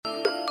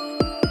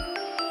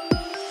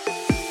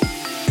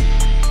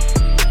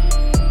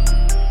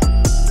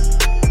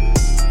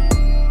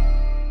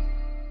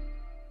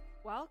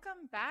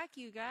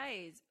you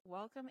guys.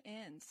 Welcome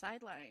in,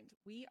 Sidelined.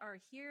 We are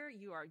here.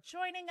 You are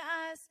joining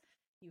us.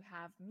 You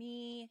have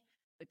me,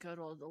 the good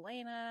old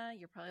Elaina.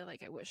 You're probably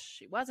like, I wish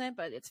she wasn't,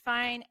 but it's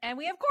fine. And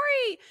we have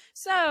Corey.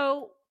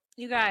 So,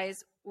 you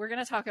guys, we're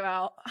going to talk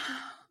about...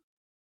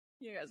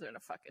 You guys are going to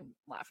fucking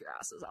laugh your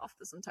asses off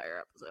this entire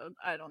episode.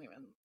 I'm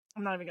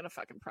not even going to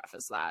fucking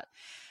preface that.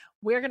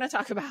 We're going to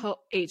talk about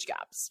age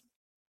gaps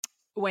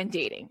when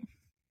dating.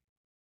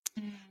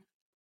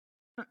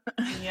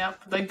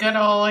 Yep, the good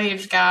old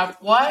age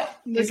gap. What?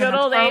 The good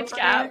old age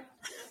gap.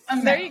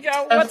 There you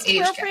go. What's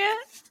appropriate?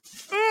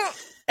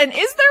 And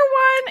is there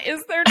one?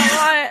 Is there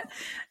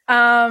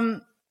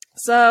not?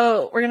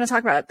 So we're going to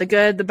talk about the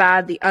good, the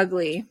bad, the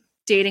ugly,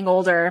 dating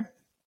older,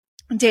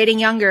 dating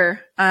younger.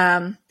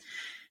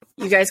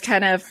 You guys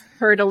kind of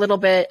heard a little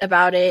bit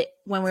about it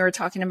when we were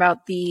talking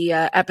about the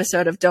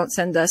episode of Don't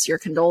Send Us Your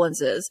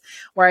Condolences,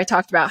 where I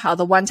talked about how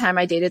the one time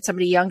I dated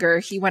somebody younger,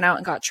 he went out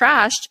and got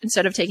trashed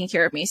instead of taking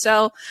care of me.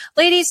 So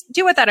ladies,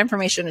 do with that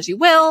information as you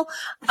will.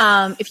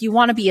 If you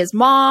want to be his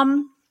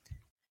mom,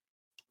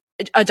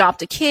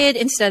 adopt a kid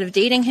instead of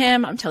dating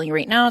him. I'm telling you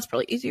right now, it's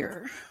probably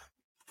easier.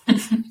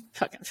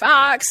 Fucking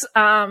facts.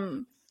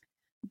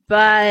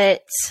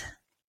 But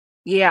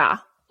yeah,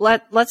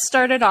 let's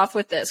start it off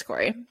with this,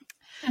 Corey.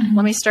 Mm-hmm.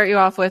 Let me start you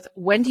off with,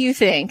 when do you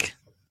think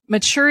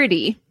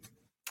maturity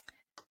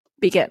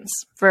begins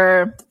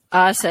for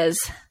us as,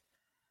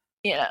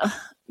 the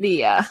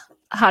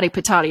hottie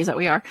patatis that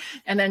we are?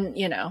 And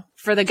then,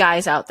 for the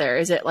guys out there,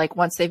 is it like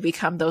once they've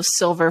become those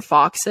silver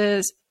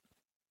foxes,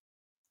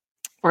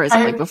 or is it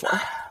like before?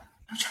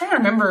 I'm trying to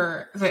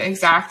remember the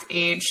exact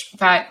age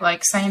that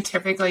like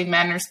scientifically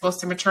men are supposed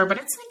to mature, but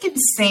it's like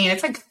insane.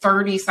 It's like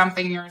 30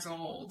 something years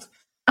old.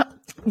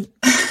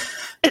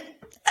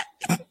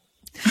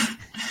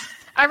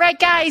 All right,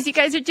 guys, you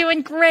guys are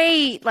doing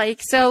great.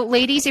 So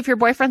ladies, if your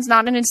boyfriend's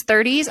not in his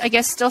 30s, I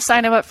guess still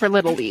sign him up for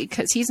Little League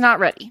because he's not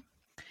ready.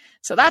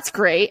 So that's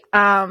great.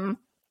 But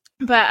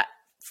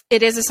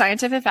it is a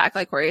scientific fact,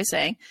 like Corey is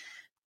saying.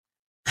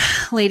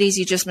 Ladies,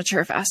 you just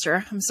mature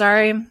faster. I'm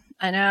sorry.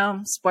 I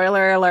know.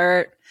 Spoiler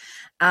alert.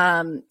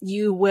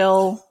 You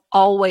will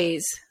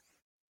always,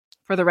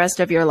 for the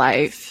rest of your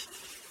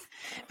life,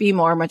 be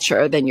more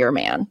mature than your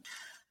man.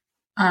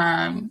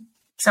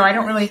 So I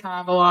don't really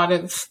have a lot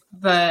of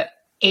the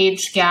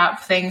age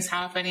gap things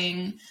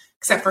happening,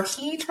 except for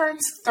he turns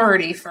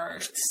 30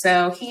 first.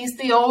 So he's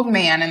the old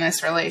man in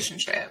this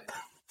relationship.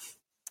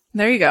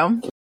 There you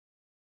go.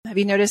 Have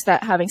you noticed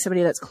that having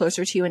somebody that's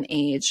closer to you in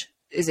age,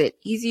 is it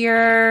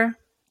easier?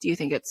 Do you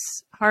think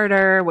it's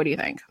harder? What do you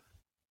think?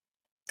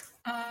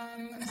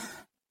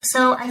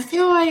 So I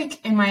feel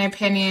like, in my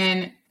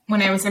opinion,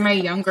 when I was in my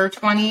younger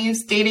 20s,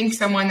 dating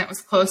someone that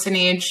was close in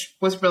age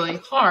was really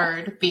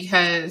hard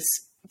because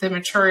the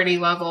maturity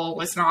level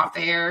was not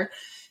there.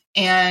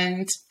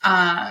 And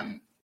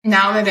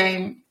now that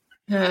I'm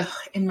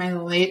in my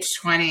late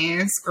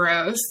 20s,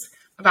 gross,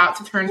 about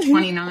to turn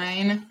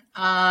 29,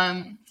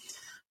 I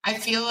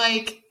feel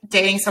like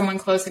dating someone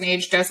close in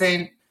age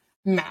doesn't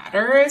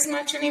matter as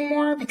much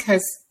anymore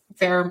because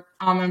they're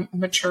on the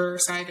mature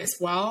side as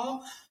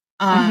well.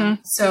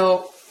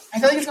 So I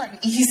feel like it's gotten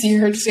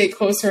easier to date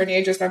closer in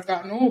age as I've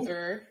gotten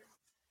older.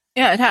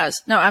 Yeah, it has.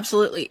 No,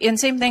 absolutely. And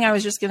same thing I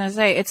was just going to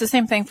say. It's the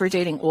same thing for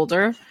dating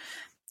older.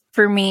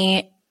 For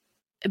me,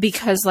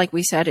 because like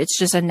we said, it's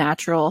just a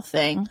natural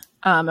thing.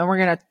 And we're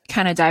going to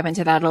kind of dive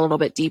into that a little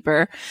bit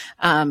deeper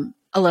a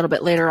little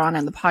bit later on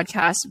in the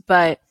podcast.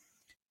 But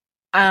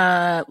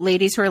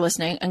ladies who are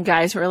listening and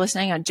guys who are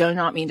listening, I do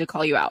not mean to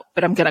call you out,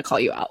 but I'm going to call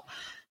you out.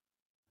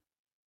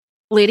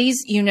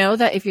 Ladies, you know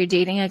that if you're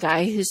dating a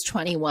guy who's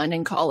 21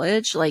 in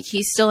college, like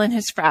he's still in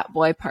his frat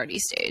boy party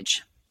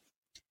stage.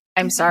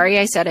 I'm sorry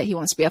I said it. He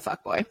wants to be a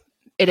fuckboy.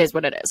 It is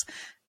what it is.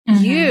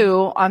 Mm-hmm.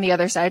 You, on the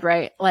other side,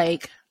 right,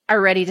 like are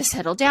ready to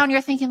settle down.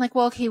 You're thinking like,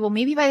 well, okay, well,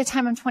 maybe by the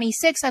time I'm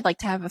 26, I'd like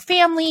to have a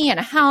family and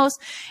a house.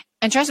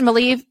 And trust and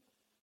believe,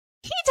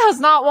 he does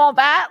not want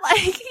that. Like,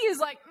 he's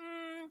like,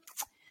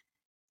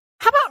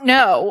 how about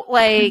no?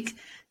 Like,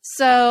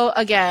 so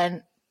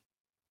again,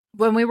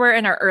 when we were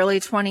in our early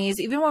 20s,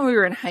 even when we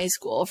were in high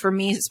school, for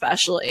me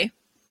especially,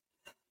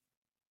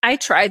 I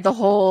tried the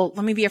whole,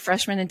 let me be a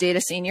freshman and date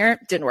a senior.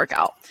 Didn't work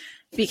out.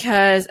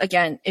 Because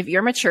again, if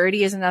your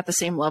maturity isn't at the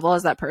same level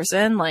as that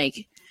person,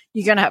 like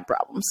you're going to have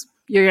problems.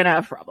 You're going to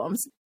have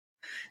problems.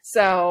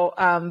 So,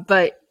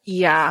 but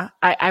yeah,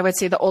 I would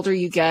say the older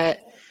you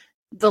get,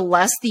 the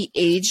less the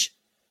age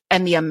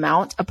and the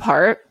amount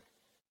apart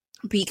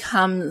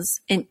becomes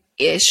an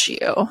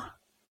issue.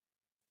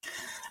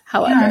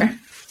 However,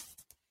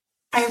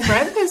 I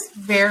read this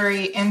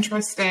very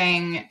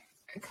interesting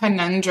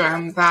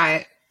conundrum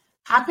that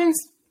happens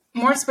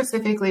more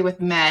specifically with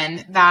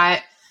men,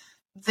 that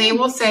they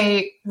will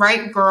say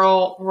right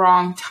girl,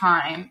 wrong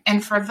time.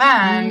 And for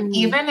them,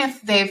 even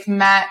if they've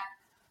met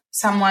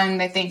someone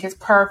they think is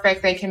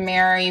perfect, they can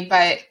marry,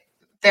 but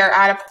they're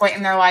at a point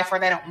in their life where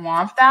they don't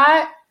want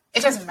that,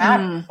 it doesn't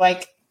matter.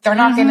 Like they're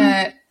not going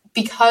to,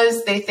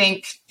 because they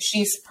think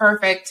she's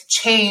perfect,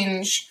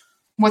 change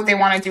what they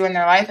want to do in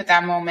their life at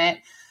that moment.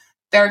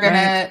 They're going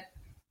to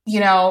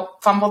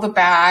fumble the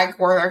bag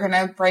or they're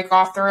going to break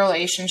off the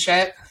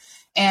relationship.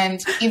 And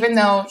even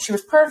though she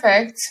was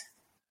perfect,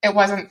 it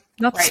wasn't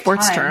not right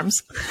sports time.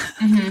 terms.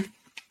 Mm-hmm.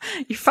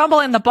 You're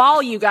fumbling the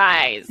ball, you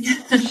guys.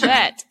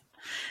 Shit.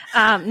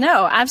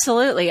 No,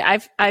 absolutely.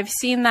 I've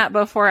seen that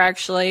before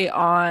actually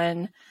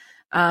on,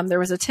 there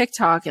was a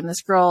TikTok and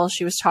this girl,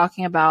 she was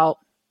talking about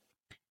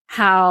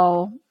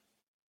how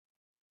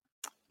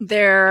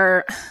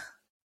I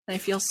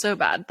feel so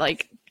bad,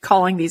 like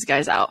calling these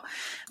guys out,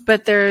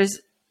 but there's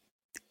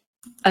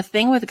a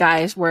thing with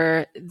guys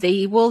where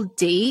they will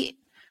date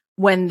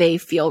when they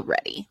feel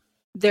ready.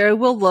 They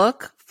will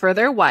look for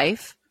their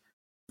wife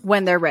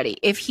when they're ready.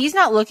 If he's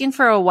not looking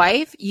for a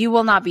wife, you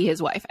will not be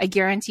his wife. I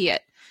guarantee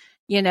it.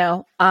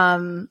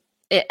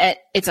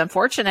 It's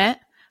unfortunate,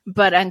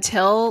 but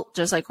until,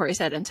 just like Corey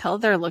said, until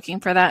they're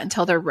looking for that,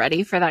 until they're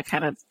ready for that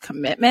kind of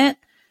commitment,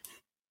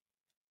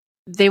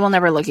 they will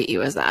never look at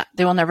you as that.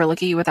 They will never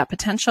look at you with that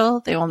potential.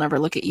 They will never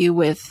look at you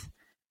with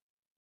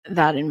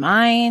that in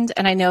mind.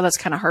 And I know that's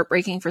kind of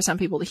heartbreaking for some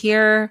people to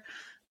hear,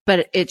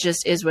 but it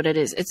just is what it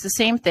is. It's the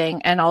same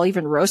thing. And I'll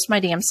even roast my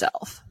damn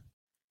self.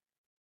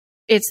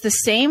 It's the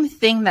same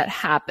thing that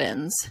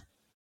happens.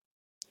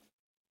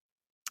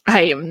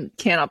 I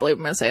cannot believe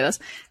I'm going to say this.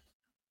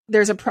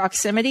 There's a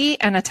proximity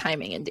and a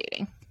timing in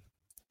dating.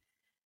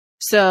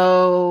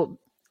 So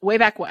way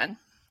back when,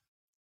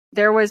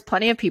 there was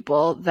plenty of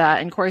people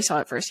that, and Corey saw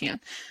it firsthand,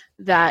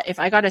 that if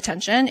I got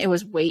attention, it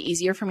was way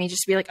easier for me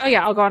just to be like, oh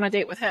yeah, I'll go on a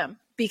date with him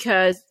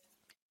because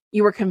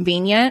you were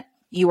convenient.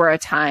 You were a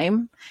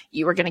time.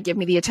 You were going to give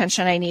me the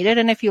attention I needed.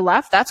 And if you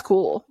left, that's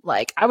cool.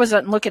 Like, I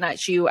wasn't looking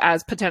at you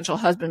as potential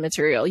husband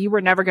material. You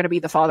were never going to be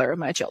the father of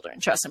my children.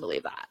 Trust and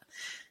believe that.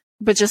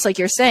 But just like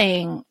you're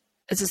saying,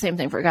 it's the same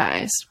thing for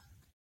guys.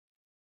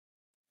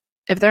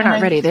 If they're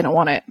not ready, they don't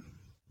want it.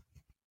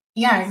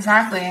 Yeah,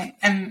 exactly.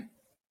 And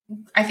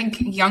I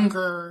think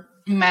younger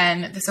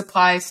men, this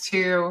applies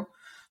to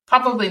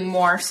probably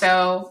more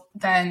so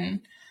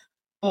than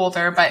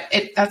older, but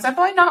that's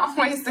definitely not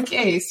always the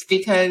case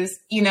because,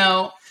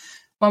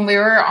 when we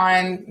were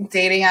on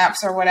dating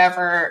apps or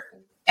whatever,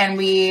 and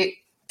we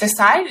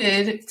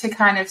decided to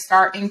kind of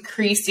start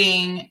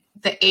increasing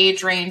the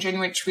age range in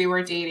which we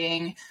were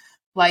dating,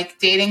 like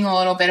dating a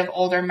little bit of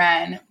older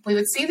men, we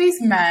would see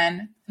these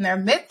men in their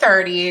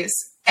mid-30s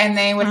and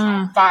they would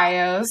have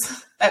bios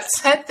that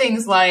said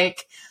things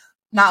like,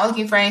 not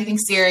looking for anything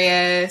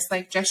serious,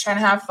 like just trying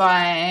to have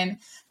fun.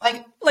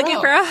 Like looking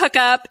for a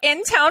hookup,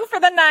 in town for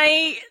the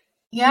night.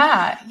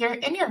 Yeah, you're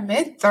in your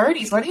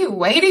mid-30s. What are you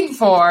waiting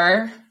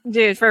for?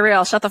 Dude, for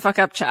real, shut the fuck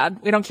up, Chad.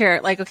 We don't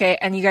care. Like, okay,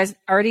 and you guys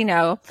already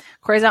know,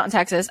 Corey's out in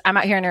Texas. I'm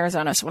out here in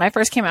Arizona. So when I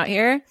first came out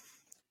here,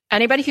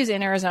 anybody who's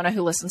in Arizona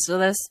who listens to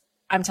this,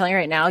 I'm telling you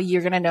right now,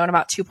 you're going to know in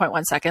about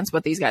 2.1 seconds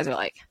what these guys are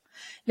like.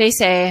 They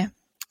say,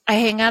 I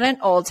hang out in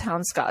Old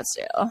Town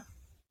Scottsdale.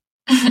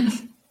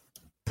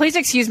 Please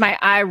excuse my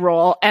eye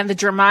roll and the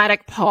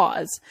dramatic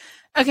pause.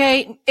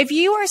 Okay, if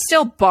you are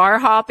still bar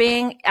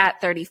hopping at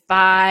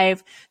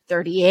 35,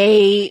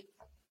 38,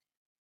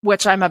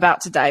 which I'm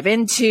about to dive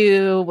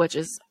into, which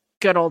is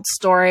good old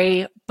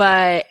story,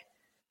 but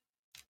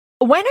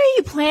when are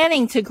you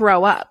planning to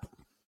grow up?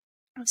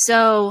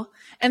 So,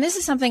 and this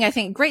is something I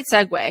think, great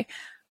segue.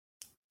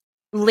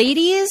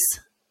 Ladies,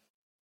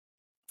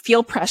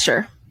 feel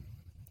pressure,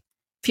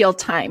 feel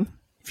time,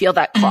 feel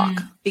that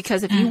clock.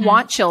 Because if you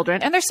want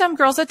children, and there's some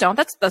girls that don't,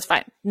 that's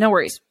fine. No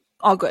worries.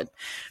 All good.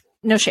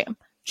 No shame.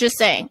 Just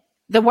saying.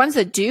 The ones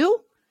that do,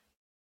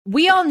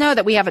 we all know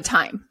that we have a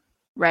time,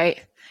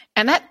 right?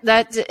 And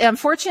that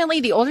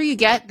unfortunately, the older you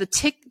get, the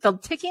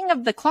ticking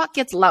of the clock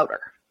gets louder,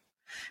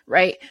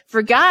 right?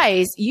 For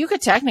guys, you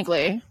could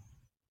technically,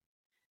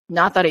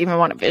 not that I even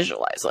want to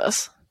visualize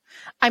this.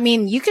 I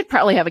mean, you could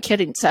probably have a kid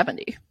in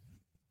 70.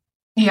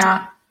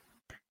 Yeah.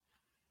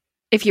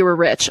 If you were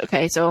rich,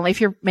 okay? So only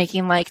if you're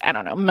making like, I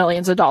don't know,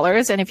 millions of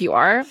dollars. And if you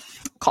are,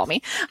 call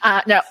me.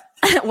 No.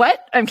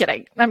 What? I'm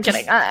kidding.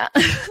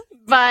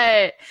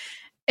 But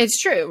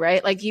it's true,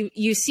 right? Like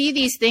you see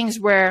these things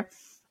where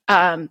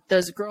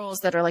those girls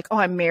that are like, oh,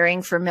 I'm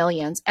marrying for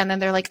millions. And then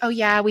they're like, oh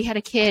yeah, we had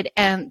a kid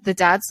and the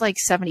dad's like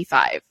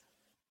 75.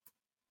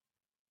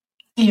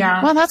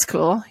 Yeah. Well, that's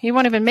cool. You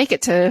won't even make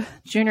it to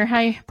junior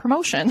high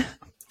promotion.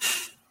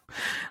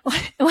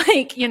 Like,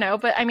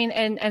 but I mean,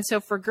 and so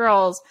for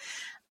girls,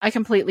 I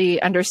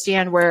completely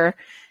understand where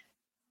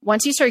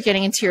once you start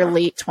getting into your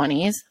late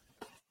 20s,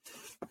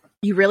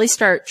 you really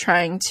start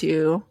trying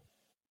to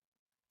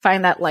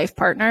find that life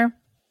partner.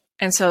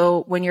 And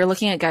so when you're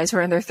looking at guys who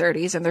are in their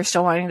 30s and they're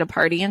still wanting to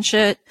party and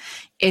shit,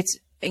 it's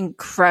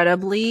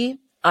incredibly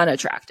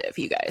unattractive,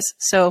 you guys.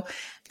 So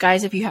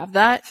guys, if you have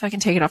that, if I can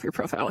take it off your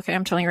profile, okay?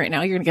 I'm telling you right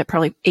now, you're going to get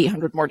probably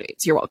 800 more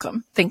dates. You're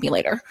welcome. Thank me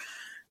later.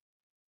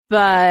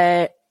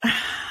 But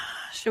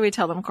should we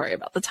tell them, Corey,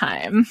 about the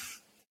time?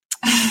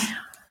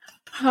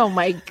 Oh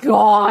my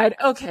God.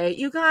 Okay,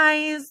 you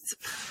guys,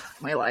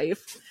 my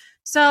life.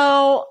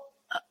 So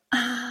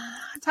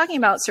talking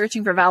about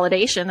searching for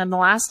validation in the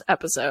last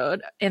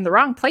episode in the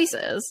wrong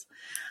places.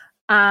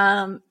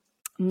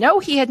 No,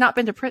 he had not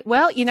been to prison.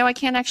 Well, I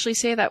can't actually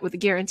say that with a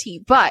guarantee,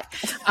 but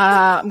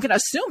I'm going to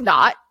assume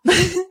not.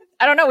 I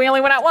don't know. We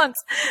only went out once.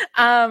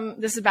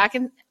 This is back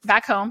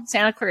home,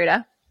 Santa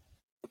Clarita.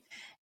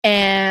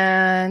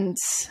 And,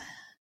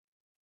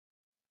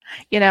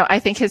 I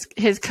think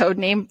his code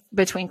name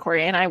between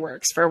Corey and I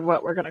works for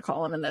what we're going to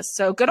call him in this.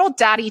 So good old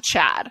Daddy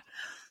Chad.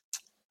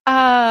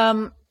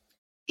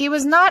 He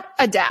was not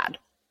a dad.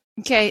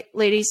 Okay,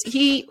 ladies,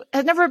 he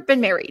had never been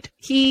married.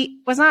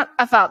 He was not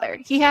a father.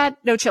 He had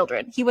no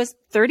children. He was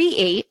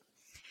 38.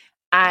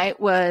 I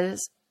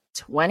was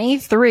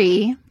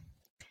 23.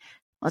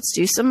 Let's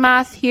do some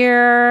math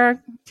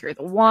here. Carry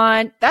the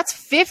one. That's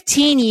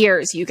 15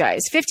 years, you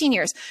guys. 15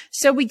 years.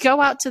 So we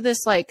go out to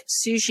this like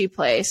sushi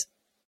place.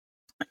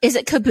 Is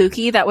it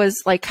Kabuki that was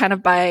like kind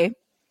of by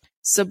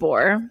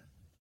Sabor?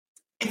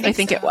 I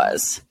think so. It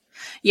was.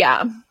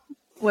 Yeah.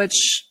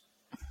 Which,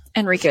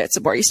 Enrique at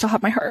Sabor, you still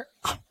have my heart.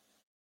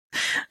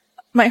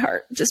 My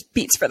heart just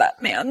beats for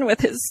that man with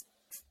his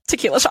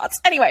tequila shots.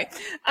 Anyway,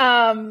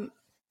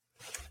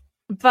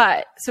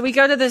 but so we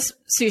go to this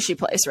sushi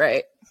place,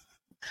 right?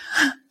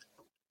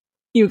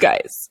 You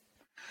guys,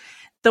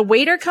 the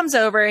waiter comes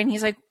over and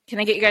he's like, "Can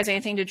I get you guys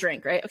anything to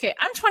drink?" Right? Okay,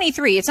 I'm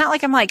 23. It's not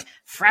like I'm like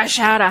fresh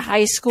out of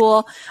high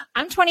school.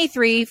 I'm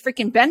 23,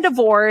 freaking been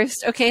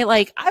divorced. Okay,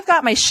 like I've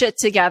got my shit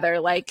together.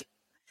 Like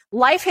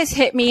life has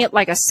hit me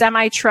like a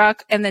semi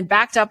truck and then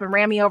backed up and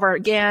ran me over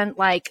again.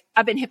 Like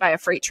I've been hit by a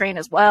freight train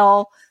as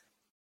well.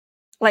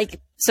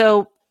 Like,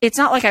 so it's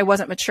not like I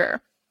wasn't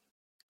mature.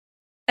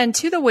 And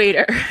to the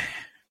waiter,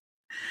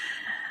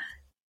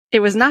 it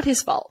was not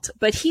his fault,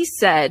 but he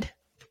said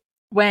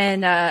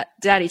when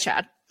Daddy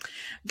Chad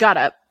got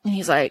up and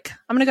he's like,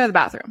 "I'm going to go to the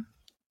bathroom."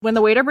 When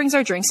the waiter brings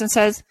our drinks and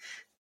says,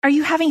 "Are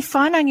you having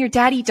fun on your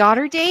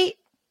daddy-daughter date?"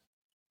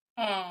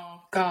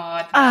 Oh,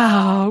 God.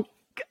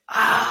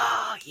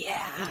 Oh,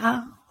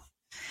 yeah.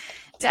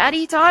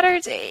 Daddy-daughter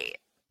date.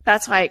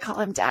 That's why I call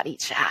him Daddy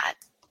Chad.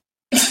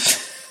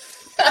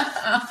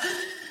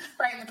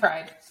 Right in the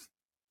pride.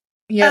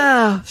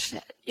 Yeah. Oh,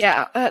 shit.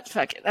 Yeah,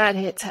 that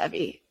hits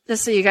heavy.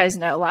 Just so you guys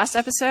know, last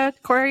episode,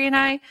 Corey and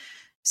I,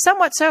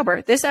 somewhat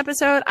sober. This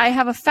episode, I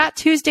have a Fat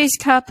Tuesdays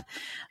cup,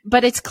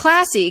 but it's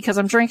classy because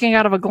I'm drinking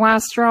out of a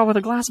glass straw with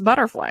a glass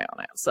butterfly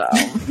on it. So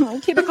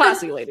keep it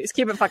classy, ladies.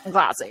 Keep it fucking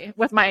classy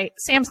with my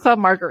Sam's Club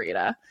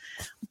margarita.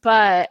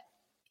 But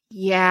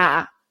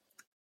yeah,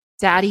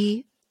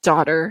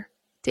 daddy-daughter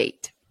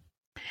date.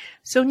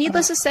 So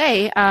needless to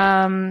say,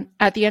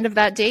 at the end of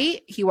that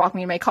date, he walked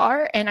me in my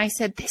car and I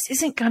said, "This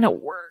isn't going to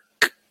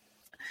work."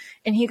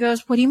 And he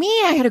goes, "What do you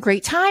mean? I had a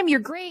great time. You're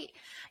great."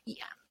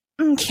 Yeah.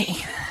 Okay.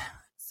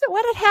 So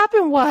what had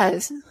happened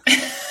was,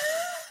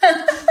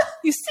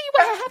 you see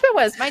what happened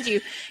was, mind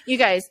you, you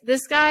guys,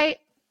 this guy,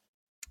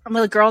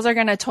 the girls are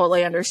going to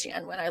totally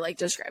understand when I like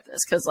describe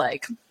this. Cause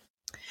like,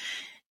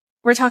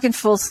 we're talking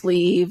full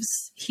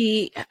sleeves.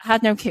 He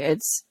had no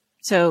kids.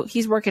 So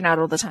he's working out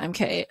all the time.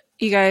 Okay.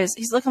 You guys,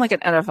 he's looking like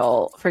an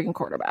NFL freaking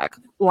quarterback,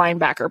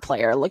 linebacker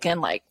player, looking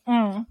like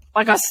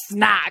a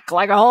snack,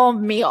 like a whole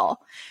meal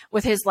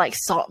with his like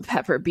salt and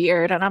pepper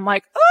beard. And I'm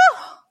like,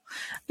 oh,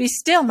 be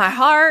still, my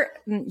heart.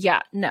 Yeah,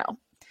 no.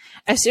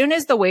 As soon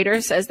as the waiter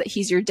says that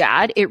he's your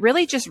dad, it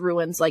really just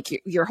ruins like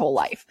your whole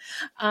life.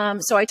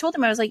 So I told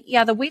him, I was like,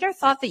 "Yeah, the waiter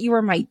thought that you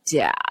were my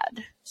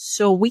dad,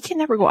 so we can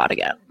never go out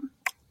again."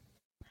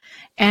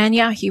 And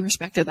yeah, he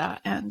respected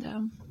that. And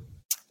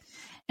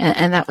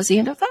that was the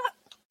end of that.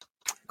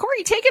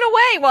 Corey, take it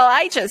away while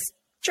I just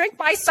drink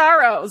my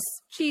sorrows.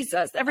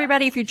 Jesus.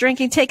 Everybody, if you're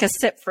drinking, take a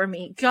sip for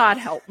me. God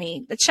help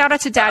me. But shout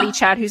out to Daddy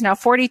Chad, who's now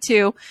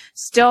 42,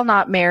 still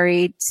not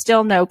married,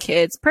 still no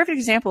kids. Perfect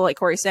example, like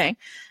Corey's saying.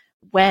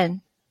 When?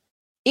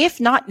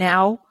 If not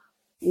now,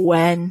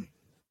 when?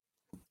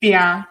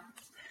 Yeah.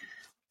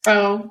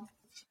 So,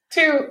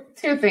 two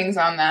things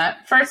on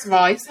that. First of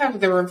all, I used to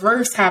have the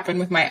reverse happen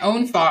with my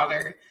own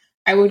father.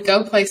 I would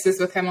go places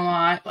with him a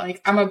lot.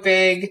 Like, I'm a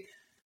big...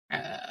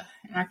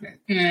 I'm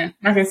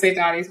not gonna say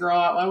daddy's girl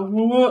out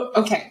loud.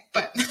 Okay,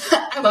 but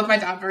I love my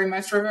dad very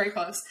much. We're very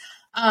close.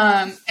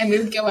 And we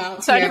would go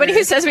out. So anybody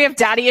who says we have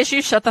daddy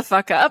issues, shut the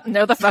fuck up.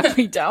 No, the fuck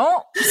we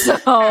don't.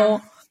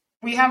 So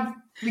we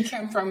come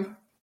from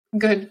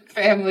good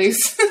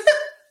families.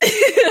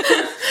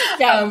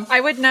 Yeah,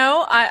 I would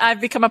know. I've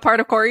become a part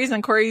of Corey's,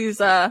 and Corey's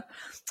the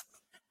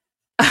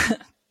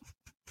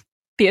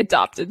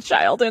adopted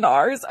child in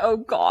ours. Oh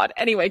God.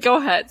 Anyway, go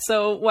ahead.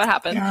 So what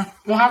happened? Yeah,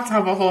 we'll have to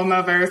have a whole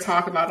nother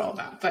talk about all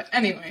that. But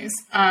anyways,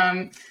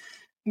 I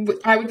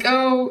would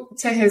go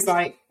to his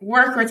like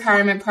work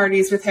retirement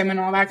parties with him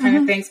and all that kind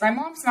of things. My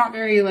mom's not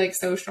very like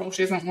social.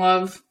 She doesn't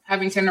love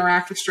having to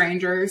interact with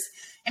strangers.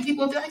 And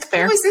people would be like,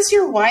 "Oh, is this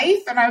your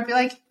wife?" And I would be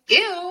like,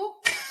 "Ew."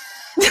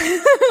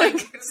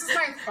 Like, this is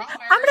my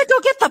father. I'm gonna go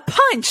get the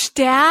punch,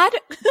 Dad.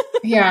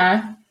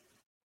 Yeah.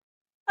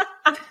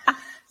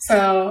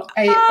 So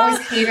I always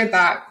hated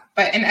that,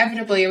 but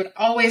inevitably it would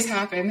always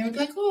happen. They would be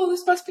like, "Oh,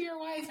 this must be your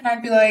wife." And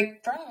I'd be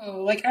like,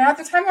 "Bro," like, and at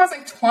the time I was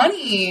like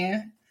 20.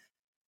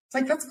 It's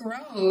like, that's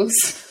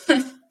gross.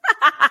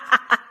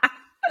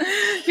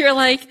 You're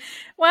like,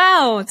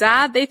 Wow,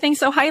 Dad, they think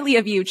so highly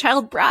of you.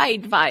 Child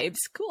bride vibes.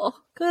 Cool.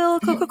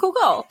 Cool.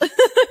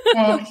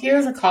 Well, he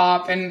was a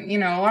cop, and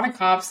a lot of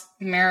cops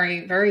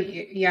marry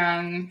very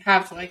young,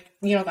 have like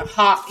the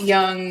hot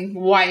young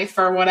wife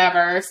or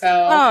whatever.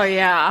 So Oh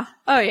yeah.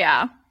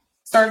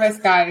 service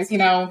guys,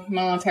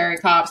 military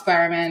cops,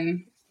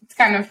 firemen, it's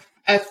kind of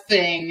a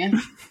thing.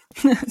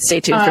 Stay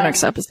tuned for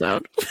next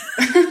episode.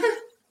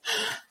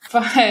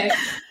 But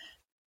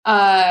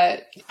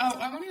I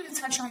wanted to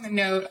touch on the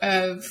note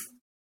of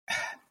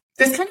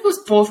this kind of goes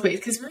both ways,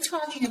 because we're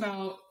talking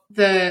about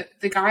the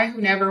guy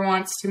who never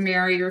wants to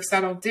marry or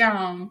settle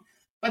down,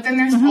 but then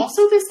there's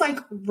also this like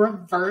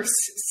reverse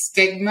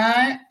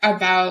stigma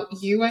about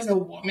you as a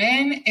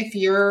woman if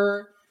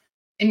you're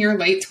in your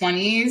late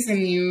 20s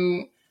and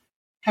you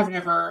have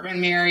never been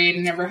married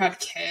and never had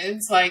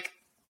kids. Like,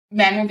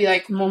 men will be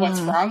like, well,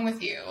 what's wrong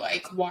with you?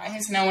 Like, why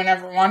has no one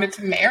ever wanted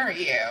to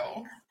marry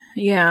you?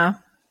 Yeah.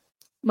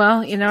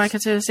 Well, I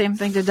could say the same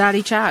thing to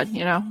Daddy Chad,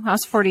 I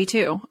was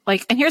 42.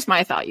 Like, and here's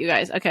my thought, you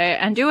guys, okay?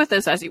 And do with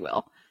this as you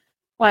will.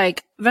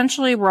 Like,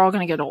 eventually we're all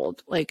going to get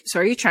old. Like, so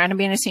are you trying to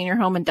be in a senior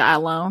home and die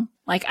alone?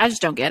 Like, I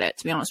just don't get it,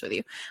 to be honest with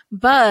you.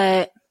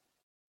 But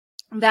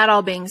that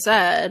all being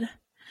said,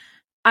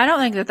 I don't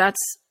think that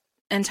that's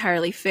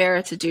entirely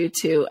fair to do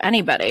to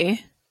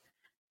anybody,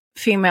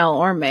 female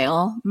or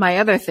male. My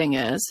other thing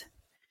is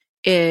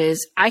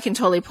I can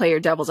totally play your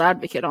devil's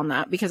advocate on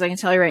that, because I can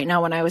tell you right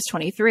now, when I was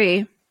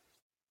 23,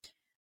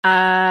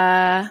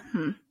 yeah,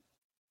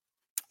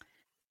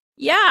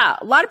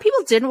 a lot of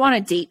people didn't want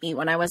to date me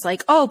when I was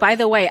like, oh, by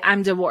the way,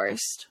 I'm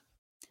divorced.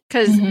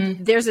 Because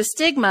there's a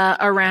stigma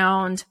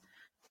around,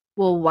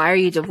 well, why are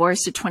you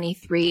divorced at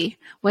 23?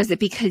 Was it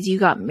because you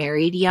got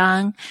married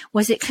young?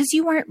 Was it because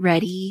you weren't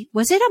ready?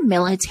 Was it a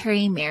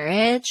military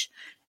marriage?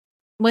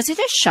 Was it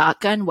a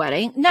shotgun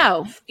wedding?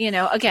 No,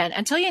 again,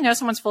 until you know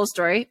someone's full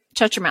story,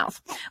 shut your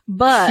mouth.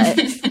 But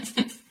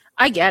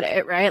I get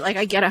it, right? Like,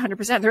 I get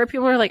 100%. There are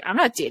people who are like, I'm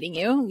not dating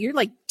you. You're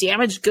like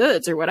damaged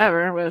goods or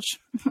whatever, which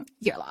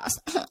you're lost.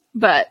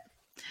 But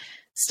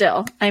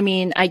still, I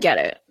mean, I get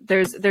it.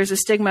 There's a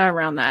stigma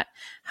around that.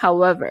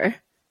 However,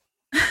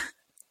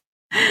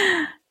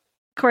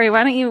 Corey,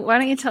 why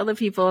don't you tell the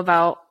people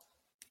about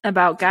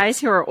guys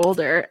who are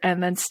older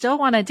and then still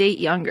want to date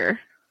younger?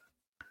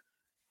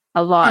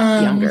 A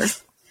lot younger.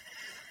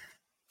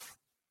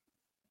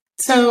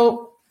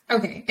 So,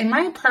 okay, in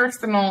my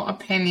personal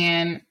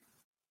opinion,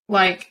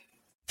 like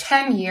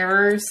 10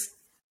 years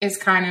is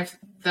kind of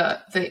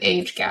the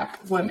age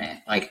gap limit.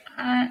 Like,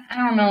 I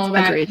don't know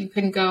that Agreed. You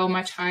can go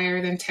much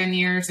higher than 10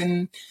 years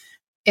and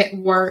it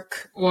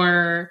work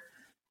or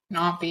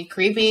not be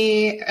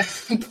creepy.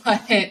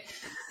 But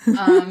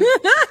I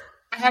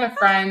had a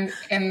friend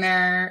in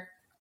their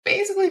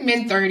basically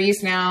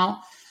mid-30s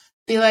now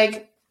be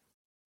like,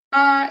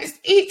 is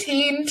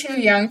 18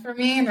 too young for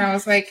me? And I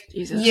was like,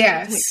 Jesus,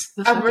 yes,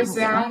 a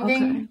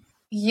resounding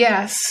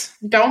yes.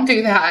 Don't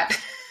do that.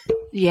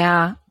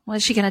 Yeah. Well,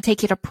 is she going to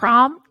take you to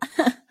prom?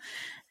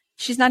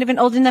 She's not even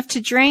old enough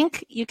to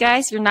drink. You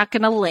guys, you're not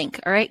going to link.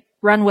 All right.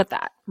 Run with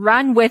that.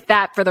 Run with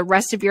that for the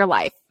rest of your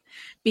life.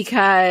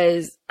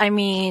 Because, I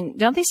mean,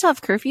 don't they still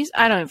have curfews?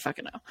 I don't even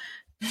fucking know.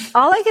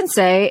 All I can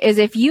say is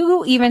if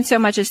you even so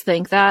much as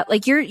think that,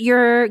 like,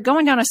 you're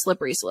going down a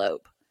slippery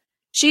slope.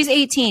 She's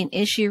 18.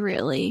 Is she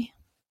really?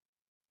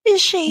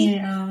 Is she?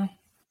 Yeah.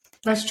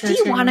 That's true.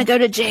 Do you want to go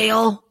to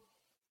jail?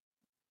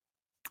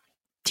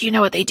 Do you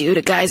know what they do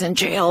to guys in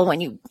jail when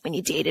you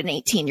date an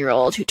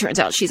 18-year-old who turns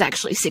out she's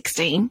actually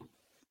 16?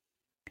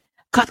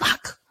 Good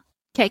luck.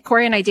 Okay,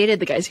 Corey and I dated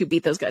the guys who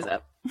beat those guys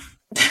up.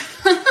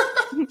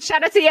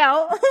 Shout out to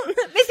you.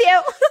 Miss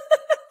you.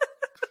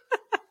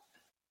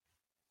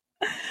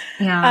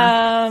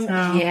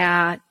 Yeah.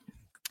 Yeah.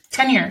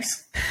 10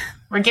 years.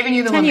 We're giving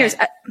you the 10 limit. years.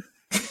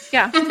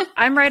 Yeah,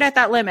 I'm right at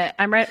that limit.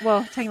 I'm right.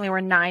 Well, technically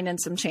we're 9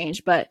 and some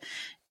change, but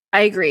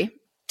I agree.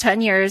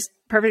 10 years.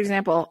 Perfect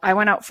example. I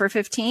went out for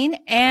 15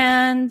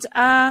 and,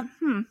 that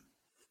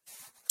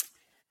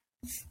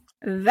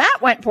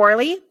went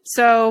poorly.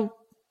 So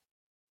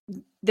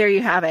there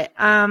you have it.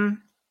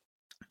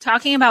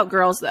 Talking about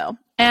girls though.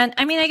 And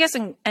I mean, I guess,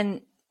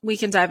 and we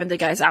can dive into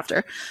guys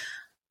after.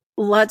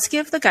 Let's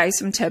give the guys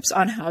some tips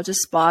on how to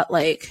spot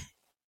like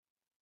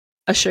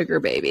a sugar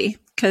baby.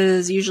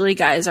 Because usually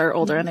guys are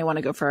older and they want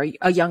to go for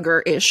a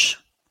younger-ish.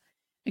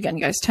 Again,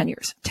 guys, 10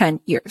 years. 10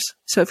 years.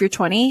 So if you're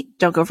 20,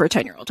 don't go for a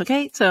 10-year-old,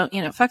 okay? So,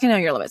 fucking know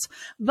your limits.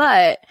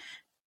 But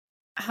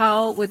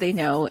how would they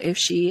know if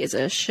she is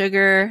a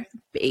sugar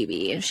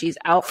baby and she's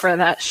out for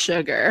that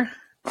sugar?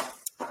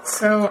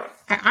 So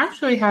I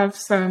actually have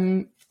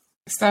some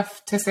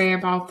stuff to say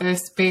about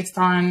this based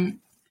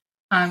on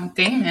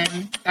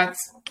Damon. That's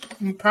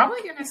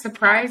probably going to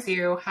surprise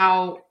you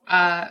how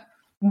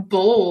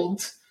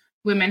bold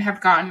women have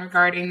gotten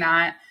regarding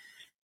that.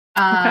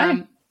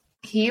 Okay.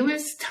 He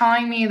was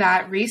telling me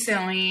that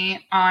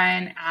recently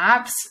on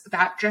apps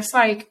that just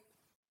like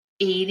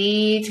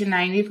 80 to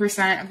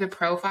 90% of the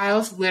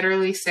profiles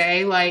literally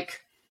say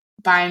like,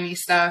 buy me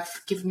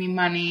stuff, give me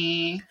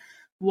money,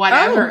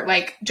 whatever,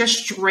 like just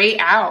straight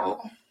out.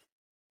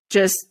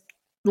 Just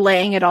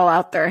laying it all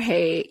out there.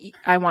 Hey,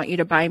 I want you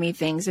to buy me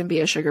things and be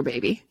a sugar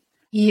baby.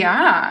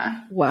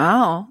 Yeah.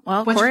 Wow.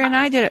 Well, Corey and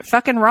I did it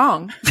fucking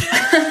wrong.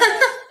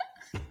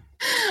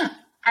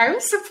 I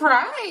was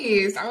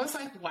surprised. I was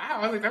like,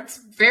 wow, like that's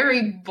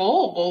very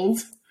bold.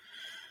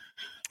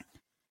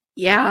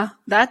 Yeah,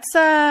 that's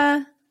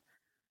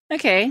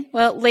okay.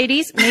 Well,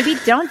 ladies, maybe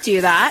don't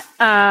do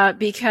that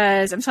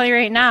because I'm telling you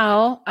right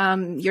now,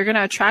 you're going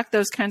to attract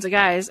those kinds of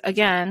guys.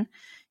 Again,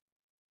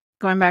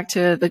 going back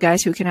to the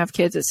guys who can have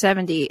kids at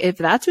 70, if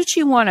that's what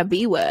you want to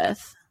be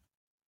with,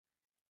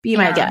 be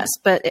my guest.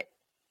 But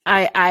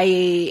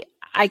I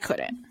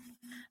couldn't.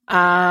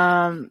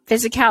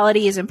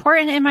 Physicality is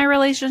important in my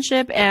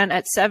relationship, and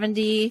at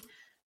 70,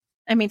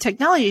 I mean,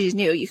 technology is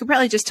new. You could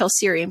probably just tell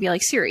Siri and be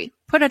like, Siri,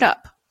 put it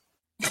up.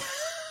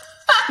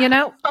 You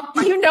know,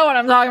 you know what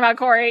I'm talking about,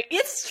 Corey.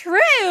 It's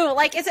true.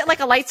 Like, is it like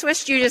a light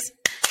switch? You just,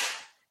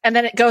 and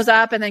then it goes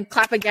up and then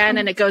clap again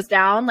and it goes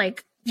down.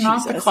 Like, not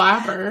Jesus. The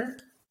clapper.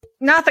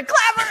 Not the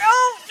clapper.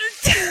 Oh,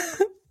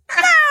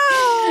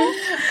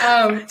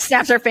 no.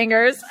 Snaps her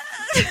fingers.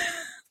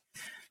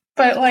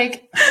 But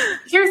like,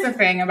 here's the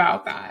thing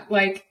about that.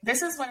 Like,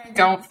 this is what I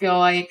don't feel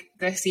like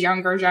this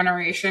younger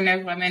generation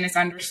of women is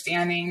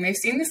understanding. They've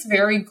seen this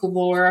very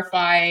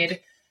glorified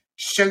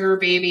sugar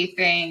baby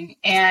thing,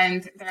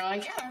 and they're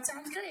like, yeah, that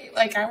sounds great.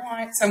 Like, I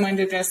want someone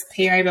to just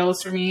pay my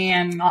bills for me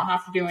and not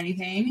have to do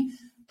anything.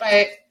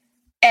 But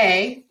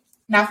A,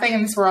 nothing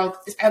in this world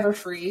is ever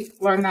free.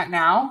 Learn that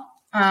now.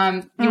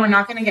 You are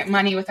not going to get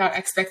money without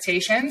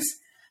expectations.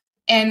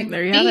 And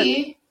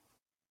B,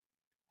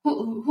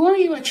 who are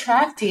you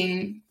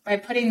attracting by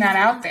putting that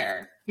out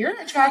there?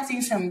 You're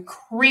attracting some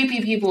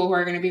creepy people who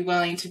are going to be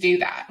willing to do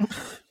that.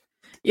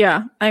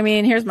 Yeah. I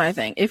mean, here's my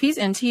thing. If he's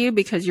into you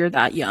because you're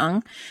that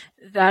young,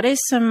 that is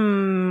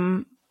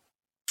some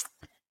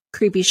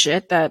creepy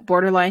shit that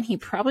borderline he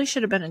probably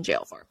should have been in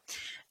jail for.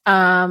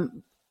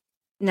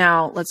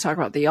 Now let's talk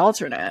about the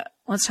alternate.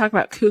 Let's talk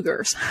about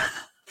cougars.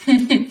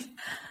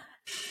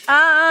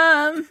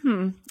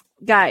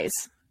 Guys,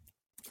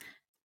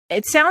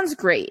 it sounds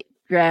great.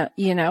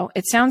 You know,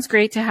 it sounds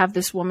great to have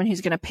this woman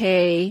who's going to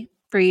pay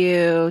for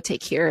you,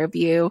 take care of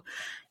you.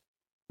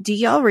 Do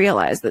y'all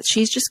realize that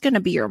she's just going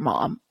to be your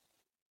mom?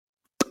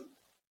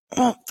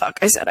 Oh, fuck.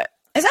 I said it.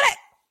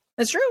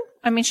 It's true.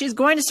 I mean, she's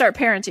going to start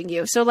parenting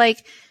you. So,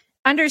 like,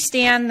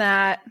 understand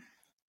that,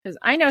 because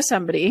I know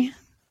somebody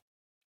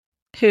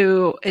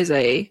who is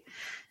a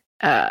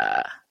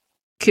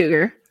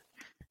cougar,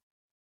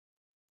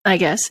 I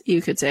guess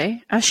you could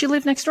say. She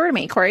lived next door to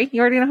me, Corey.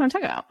 You already know who I'm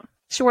talking about.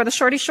 She wore the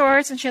shorty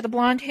shorts and she had the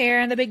blonde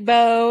hair and the big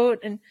boat.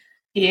 And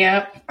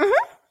yep.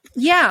 Mm-hmm.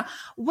 Yeah.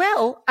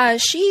 Well,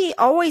 she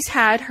always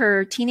had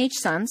her teenage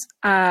sons,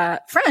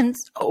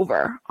 friends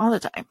over all the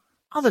time.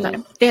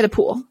 They had a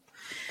pool.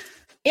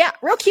 Yeah.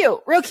 Real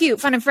cute,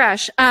 fun and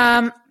fresh.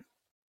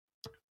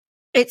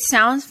 It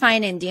sounds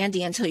fine and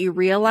dandy until you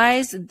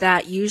realize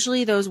that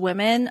usually those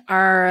women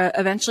are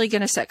eventually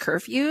going to set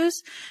curfews.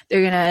 They're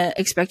going to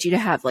expect you to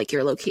have like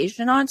your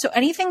location on. So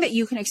anything that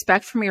you can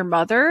expect from your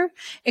mother,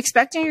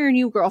 expect in your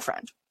new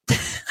girlfriend.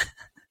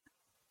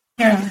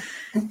 Yeah.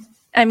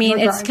 I mean,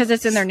 it's because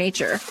it's in their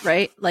nature,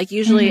 right? Like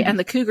usually, and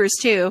the cougars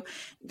too,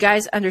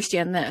 guys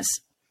understand this.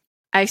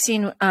 I've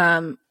seen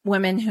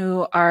women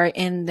who are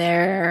in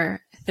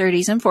their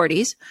 30s and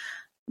 40s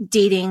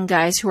dating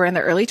guys who are in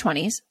their early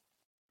 20s.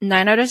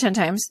 9 out of 10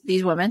 times,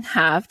 these women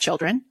have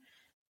children.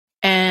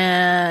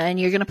 And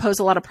you're going to pose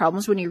a lot of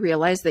problems when you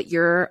realize that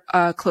you're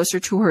closer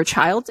to her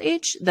child's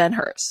age than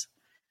hers.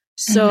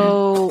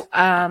 So,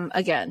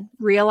 again,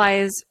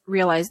 realize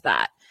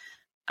that.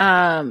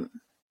 Now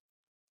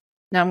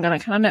I'm going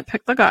to kind of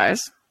nitpick the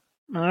guys.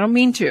 I don't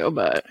mean to,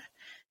 but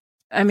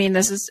I mean,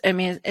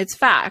 it's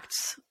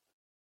facts.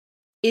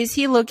 Is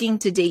he looking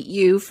to date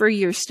you for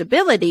your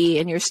stability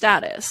and your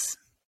status?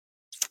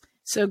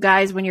 So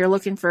guys, when you're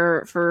looking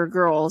for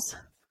girls,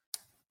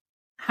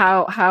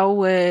 how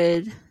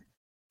would,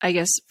 I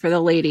guess for the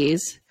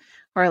ladies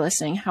who are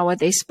listening, how would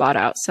they spot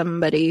out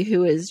somebody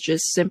who is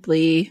just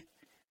simply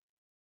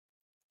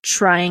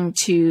trying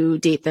to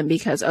date them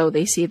because, oh,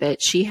 they see that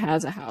she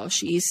has a house,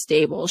 she's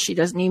stable, she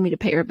doesn't need me to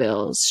pay her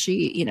bills.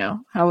 She, you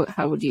know, how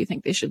do you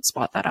think they should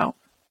spot that out?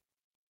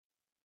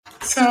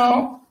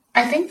 So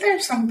I think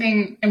there's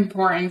something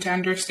important to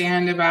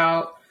understand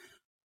about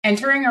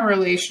entering a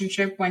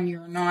relationship when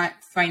you're not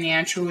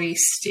financially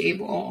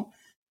stable.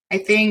 I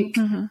think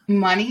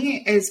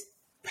money is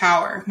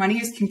power. Money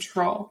is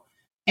control.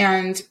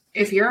 And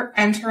if you're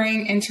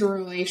entering into a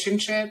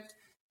relationship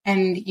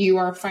and you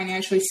are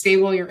financially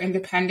stable, you're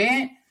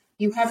independent,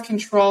 you have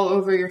control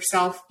over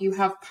yourself, you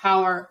have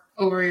power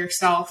over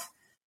yourself,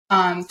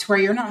 to where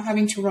you're not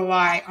having to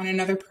rely on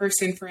another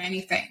person for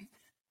anything,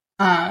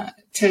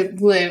 to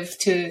live,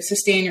 to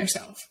sustain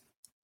yourself.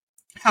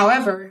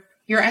 However,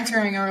 you're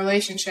entering a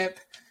relationship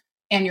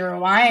and you're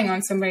relying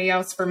on somebody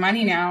else for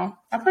money now,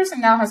 that person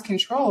now has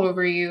control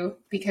over you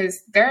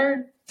because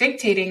they're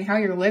dictating how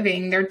you're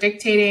living. They're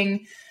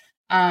dictating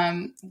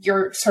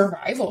your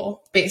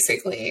survival,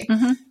 basically.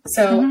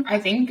 So I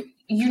think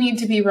you need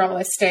to be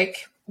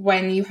realistic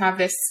when you have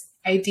this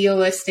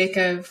idealistic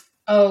of,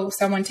 oh,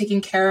 someone taking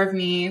care of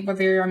me,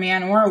 whether you're a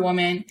man or a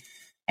woman,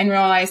 and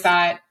realize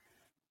that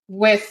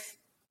with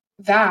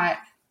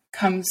that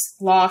comes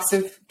loss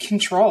of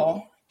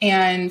control.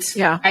 And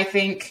I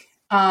think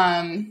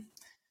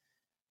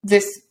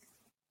this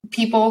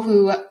people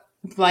who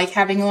like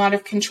having a lot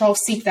of control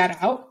seek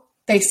that out.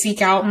 They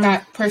seek out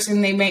that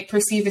person they might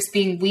perceive as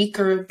being weak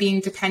or being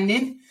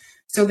dependent,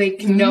 so they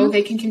can know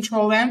they can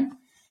control them.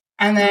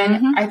 And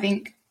then I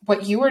think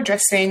what you were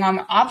just saying on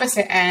the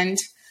opposite end,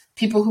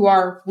 people who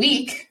are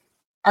weak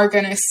are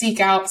going to seek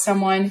out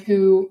someone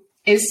who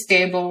is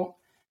stable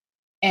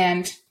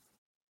and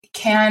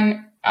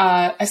can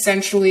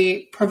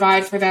essentially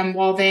provide for them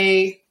while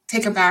they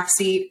take a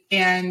backseat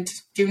and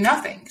do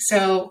nothing.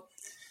 So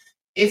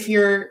if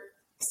you're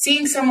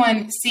seeing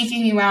someone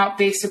seeking you out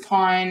based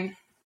upon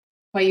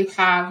what you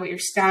have, what your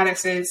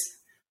status is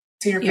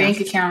to your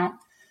bank account,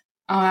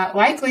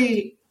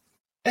 likely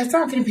it's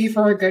not going to be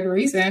for a good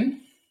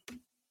reason.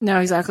 No,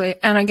 exactly.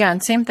 And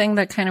again, same thing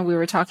that kind of we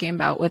were talking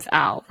about with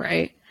Al,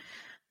 right?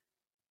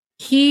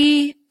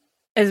 He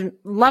is,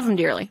 love him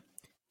dearly.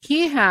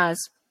 He has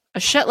a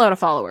shitload of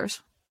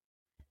followers.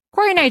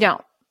 Corey and I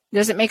don't.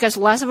 Does it make us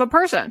less of a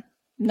person?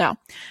 No.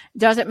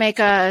 Does it make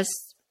us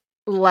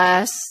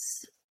less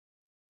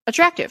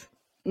attractive?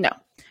 No.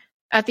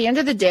 At the end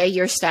of the day,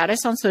 your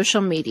status on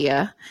social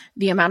media,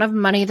 the amount of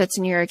money that's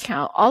in your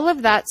account, all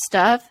of that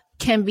stuff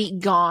can be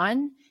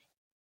gone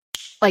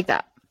like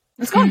that.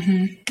 It's gone.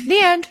 The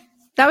end.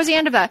 That was the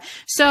end of that.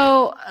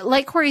 So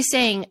like Corey's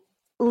saying,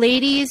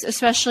 ladies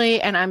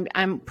especially, and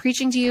I'm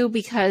preaching to you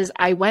because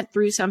I went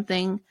through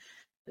something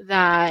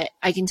that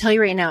I can tell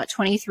you right now at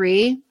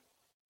 23,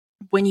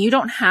 when you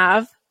don't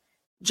have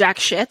jack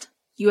shit,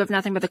 you have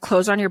nothing but the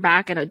clothes on your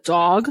back and a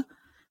dog,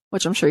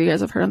 which I'm sure you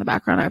guys have heard in the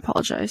background. I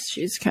apologize.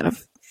 She's kind of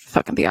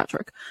fucking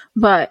theatric.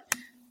 But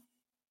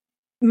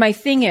my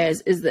thing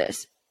is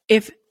this.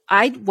 If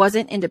I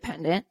wasn't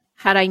independent,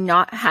 had I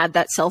not had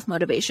that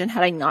self-motivation,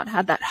 had I not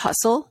had that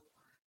hustle,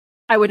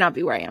 I would not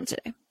be where I am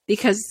today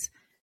because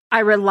I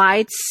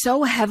relied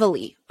so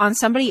heavily on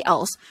somebody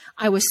else.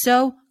 I was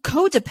so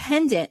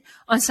codependent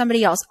on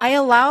somebody else. I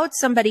allowed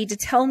somebody to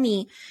tell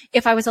me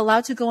if I was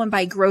allowed to go and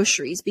buy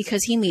groceries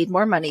because he made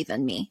more money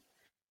than me.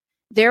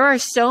 There are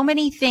so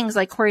many things,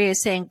 like Corey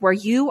is saying, where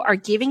you are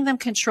giving them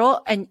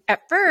control. And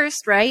at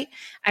first, right,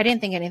 I didn't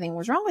think anything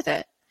was wrong with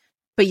it.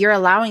 But you're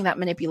allowing that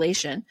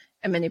manipulation.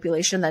 And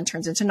manipulation then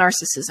turns into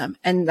narcissism.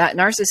 And that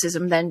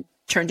narcissism then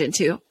turned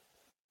into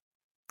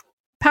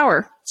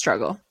power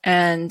struggle.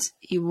 And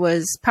he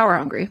was power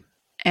hungry.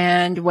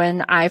 And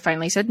when I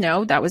finally said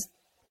no, that was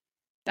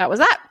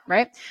that,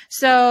 right?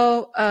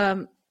 So,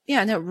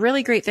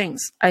 really great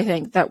things, I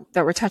think, that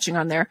we're touching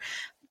on there.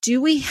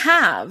 Do we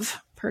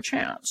have,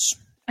 perchance,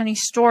 any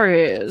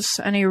stories,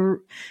 any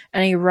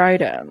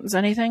write-ins,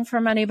 anything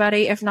from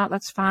anybody? If not,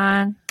 that's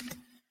fine.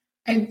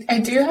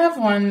 I do have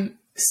one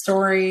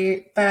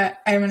story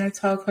that I'm going to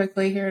tell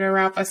quickly here to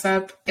wrap us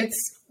up.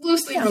 It's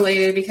loosely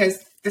related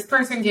because this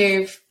person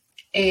gave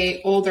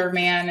a older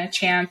man a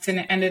chance and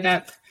it ended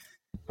up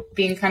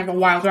being kind of a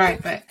wild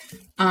ride. But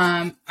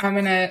I'm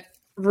going to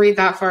read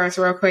that for us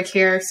real quick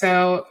here.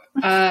 So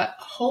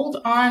hold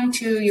on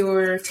to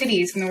your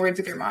titties, in the words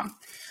of your mom.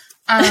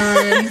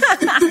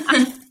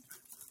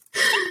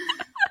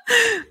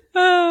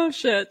 Oh,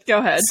 shit. Go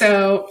ahead.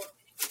 So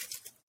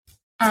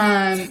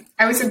I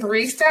was a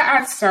barista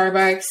at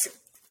Starbucks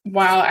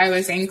while I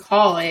was in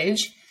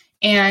college,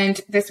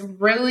 and this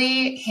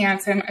really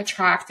handsome,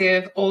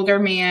 attractive, older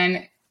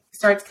man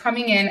starts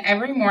coming in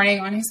every morning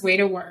on his way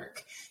to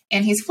work,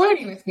 and he's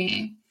flirting with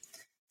me.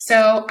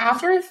 So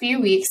after a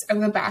few weeks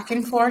of the back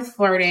and forth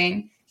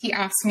flirting, he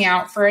asked me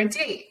out for a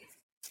date.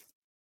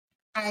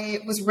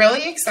 I was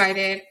really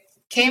excited,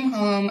 came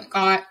home,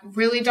 got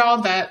really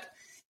dolled up,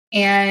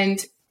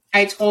 and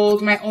I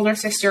told my older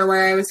sister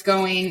where I was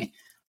going,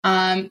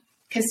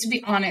 because to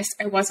be honest,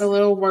 I was a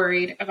little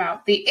worried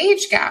about the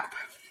age gap.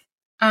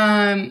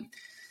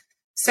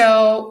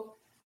 So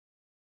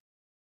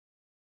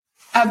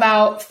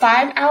about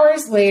 5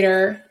 hours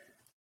later,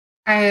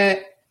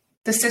 the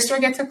sister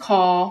gets a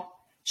call.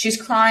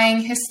 She's crying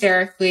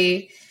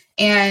hysterically,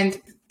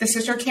 and the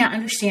sister can't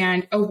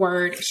understand a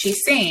word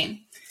she's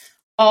saying.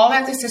 All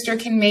that the sister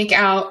can make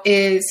out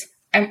is,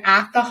 I'm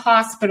at the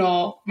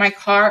hospital. My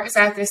car is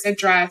at this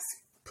address.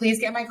 Please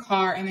get my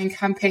car and then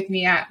come pick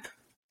me up.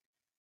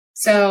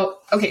 So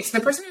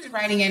the person who's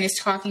writing in is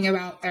talking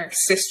about their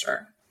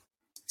sister.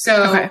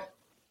 So,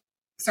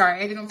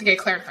 Sorry, I don't think I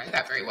clarified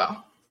that very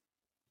well.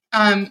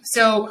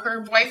 So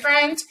her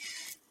boyfriend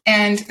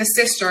and the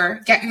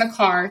sister get in the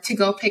car to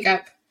go pick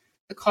up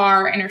the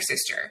car and her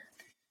sister.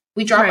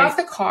 We drop off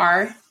the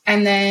car,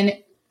 and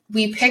then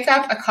we pick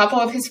up a couple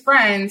of his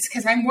friends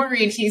because I'm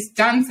worried he's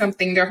done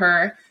something to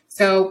her.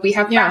 So we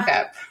have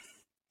backup.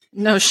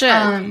 No shit.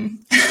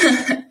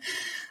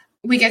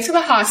 We get to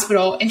the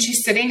hospital, and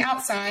she's sitting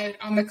outside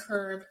on the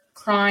curb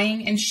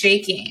crying and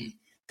shaking.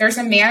 There's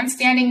a man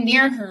standing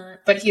near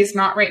her, but he is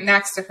not right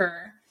next to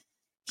her.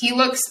 He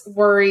looks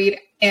worried,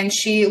 and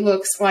she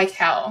looks like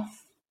hell.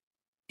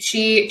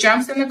 She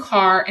jumps in the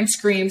car and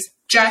screams,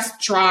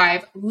 "Just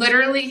drive,"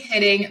 literally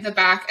hitting the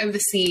back of the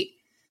seat.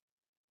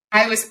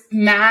 I was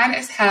mad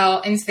as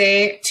hell and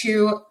say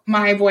to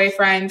my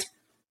boyfriend,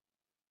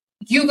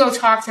 "You go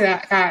talk to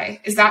that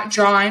guy. Is that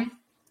John?"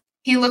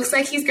 He looks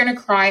like he's going to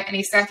cry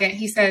any second.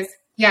 He says,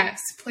 "Yes,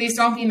 please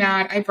don't be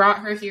mad. I brought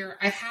her here.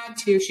 I had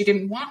to. She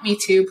didn't want me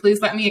to. Please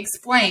let me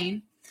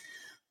explain."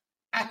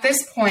 At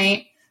this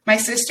point, my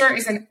sister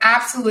is in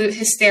absolute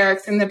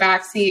hysterics in the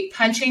back seat,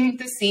 punching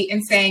the seat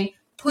and saying,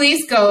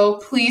 "Please go,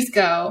 please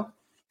go."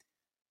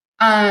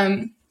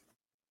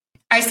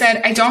 I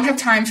said, "I don't have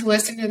time to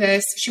listen to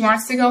this. She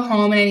wants to go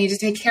home and I need to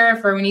take care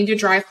of her. We need to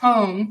drive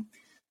home."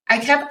 I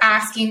kept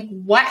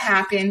asking, "What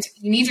happened?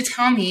 You need to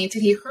tell me.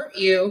 Did he hurt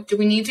you? Do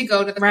we need to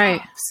go to the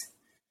cops?"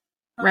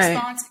 Her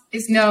response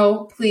is,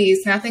 "No,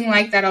 please, nothing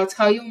like that. I'll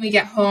tell you when we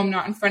get home,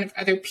 not in front of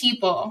other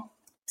people."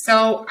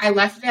 So I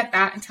left it at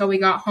that until we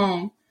got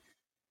home.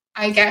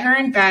 I get her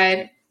in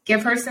bed,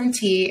 give her some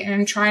tea, and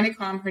I'm trying to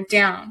calm her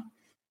down.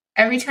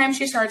 Every time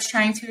she starts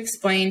trying to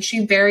explain,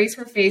 she buries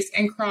her face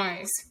and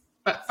cries.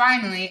 But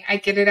finally, I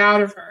get it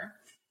out of her.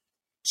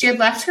 She had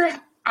left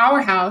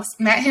our house,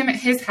 met him at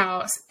his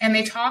house, and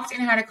they talked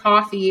and had a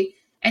coffee,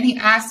 and he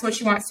asked what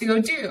she wants to go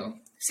do.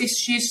 So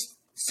she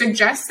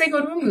suggests they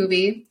go to a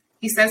movie.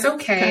 He says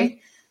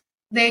okay.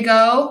 They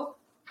go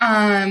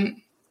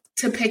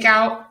to pick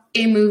out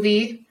a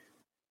movie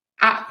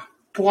at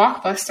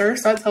Blockbuster.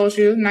 So that tells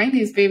you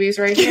 90s babies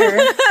right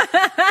here.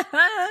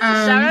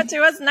 Shout out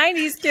to us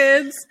 90s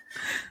kids.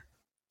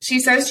 She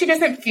says she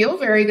doesn't feel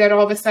very good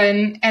all of a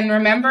sudden and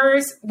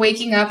remembers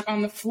waking up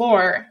on the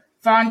floor.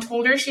 Vaughn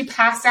told her she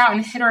passed out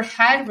and hit her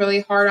head really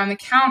hard on the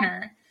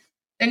counter.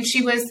 Then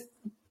she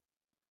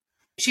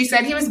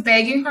said he was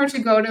begging her to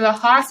go to the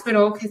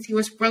hospital because he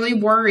was really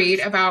worried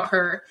about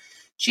her.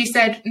 She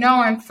said,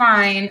 "No, I'm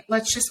fine.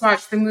 Let's just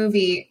watch the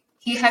movie."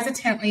 He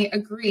hesitantly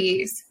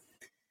agrees.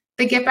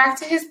 They get back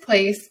to his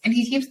place and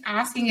he keeps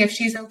asking if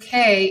she's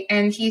okay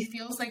and he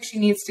feels like she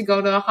needs to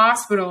go to the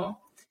hospital.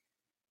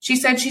 She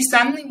said she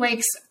suddenly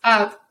wakes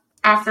up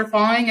after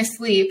falling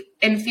asleep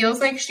and feels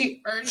like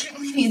she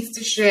urgently needs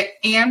to shit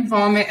and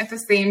vomit at the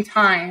same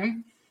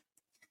time.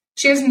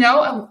 She has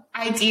no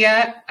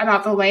idea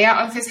about the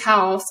layout of his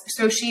house,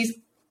 so she's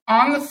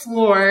on the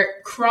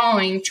floor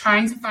crawling,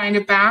 trying to find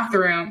a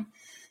bathroom.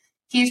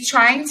 He's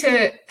trying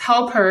to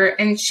help her,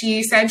 and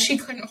she said she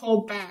couldn't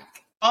hold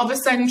back. All of a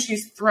sudden,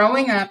 she's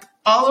throwing up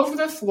all over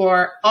the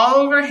floor, all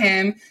over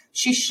him.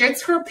 She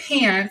shits her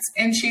pants,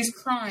 and she's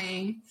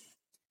crying.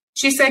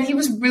 She said he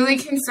was really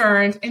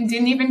concerned and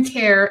didn't even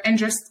care and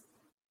just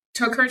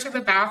took her to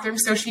the bathroom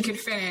so she could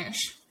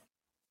finish.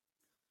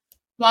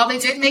 While they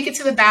did make it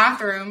to the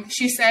bathroom,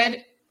 she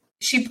said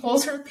she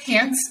pulls her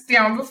pants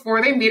down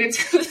before they made it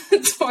to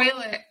the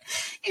toilet,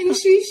 and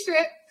she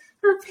shit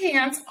her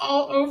pants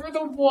all over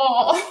the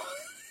wall.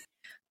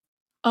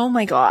 Oh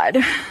my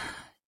God.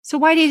 So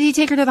why did he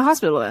take her to the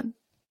hospital then?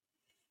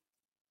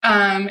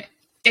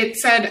 It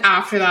said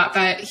after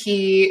that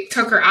he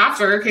took her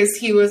after because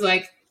he was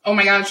like, "Oh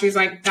my God, she's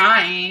like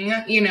dying."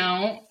 You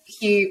know,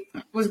 he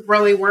was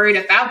really worried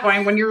at that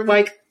point when you're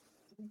like,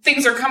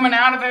 things are coming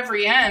out of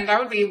every end. I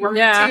would be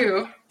worried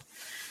too.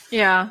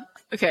 Yeah.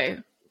 Okay.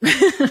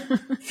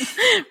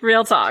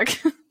 Real talk.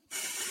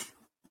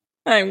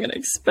 I'm going to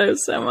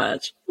expose so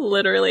much.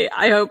 Literally.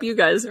 I hope you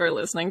guys who are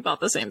listening thought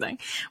the same thing.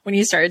 When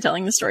you started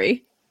telling the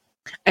story,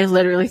 I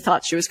literally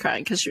thought she was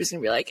crying because she was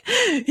going to be like,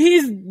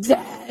 "He's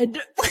dead."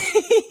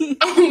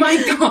 Oh my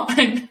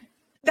God.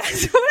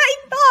 That's what I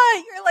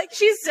thought. You're like,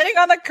 she's sitting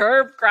on the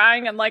curb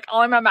crying, and like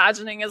all I'm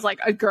imagining is like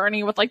a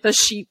gurney with like the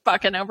sheet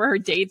fucking over her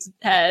date's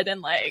head,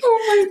 and like,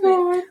 oh my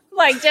God,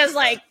 like just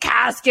like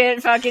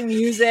casket fucking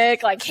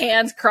music, like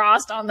hands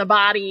crossed on the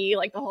body,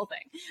 like the whole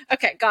thing.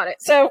 Okay, got it.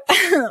 So,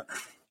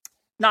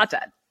 not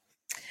dead.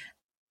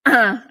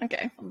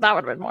 Okay, that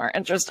would have been more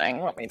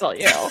interesting. Let me tell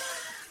you.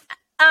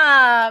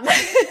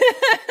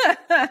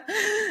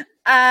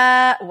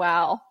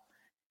 Well,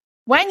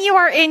 when you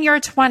are in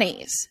your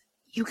 20s.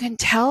 You can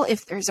tell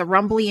if there's a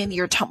rumbly in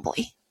your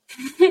tumbly.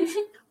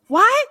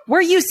 What?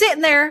 Were you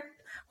sitting there? Let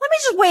me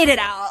just wait it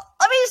out.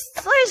 Let me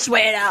just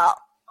wait it out.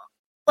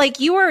 Like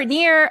you were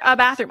near a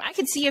bathroom. I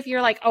can see if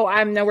you're like, "Oh,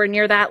 I'm nowhere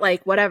near that."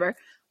 Like whatever.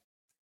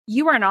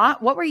 You are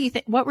not. What were you?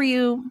 What were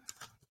you?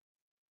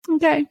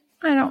 Okay,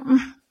 I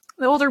don't.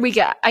 The older we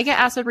get, I get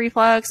acid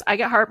reflux. I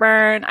get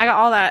heartburn. I got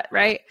all that.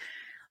 Right.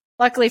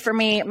 Luckily for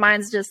me,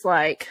 mine's just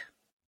like.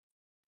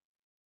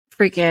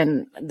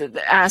 Freaking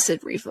the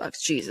acid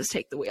reflux. Jesus,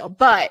 take the wheel.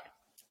 But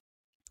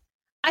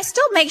I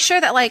still make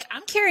sure that like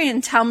I'm carrying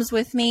Tums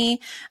with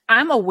me.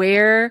 I'm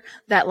aware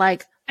that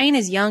like I ain't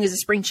as young as a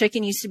spring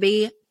chicken used to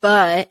be,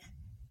 but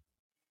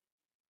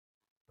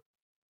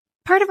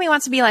part of me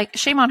wants to be like,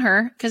 shame on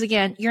her. Because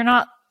again,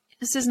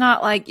 this is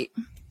not like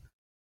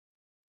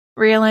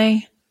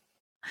really.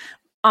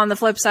 On the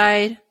flip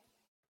side,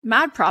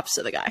 mad props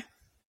to the guy.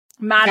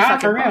 Mad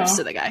fucking props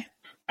to the guy.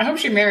 I hope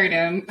she married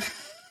him.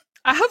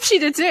 I hope she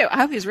did too. I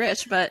hope he's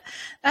rich, but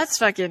that's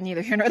fucking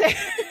neither here nor there.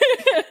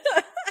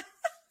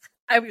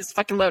 I was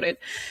fucking loaded.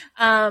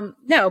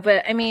 No,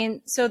 but I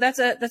mean, so that's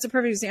a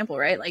perfect example,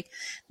 right? Like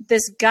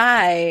this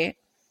guy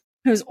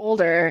who's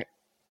older,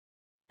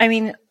 I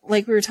mean,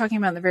 like we were talking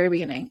about in the very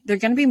beginning, they're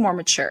going to be more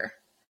mature.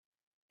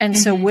 And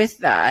so with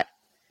that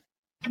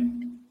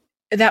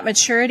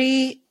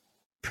maturity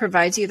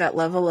provides you that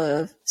level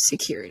of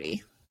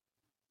security.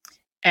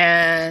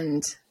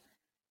 And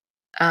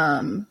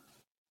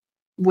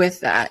with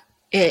that,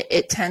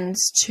 it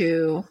tends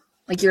to,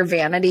 like, your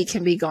vanity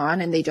can be gone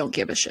and they don't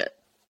give a shit.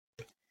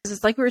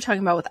 It's like we were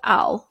talking about with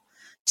Al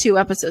 2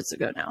 episodes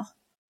ago now.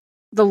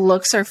 The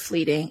looks are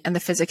fleeting and the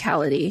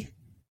physicality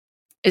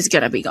is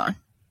going to be gone.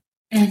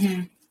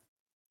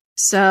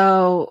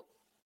 So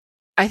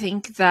I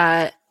think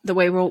that the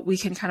way we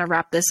can kind of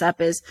wrap this up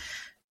is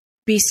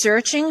be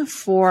searching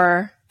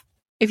for,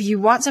 if you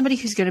want somebody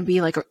who's going to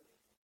be like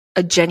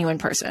a genuine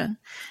person,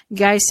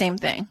 guys, same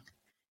thing.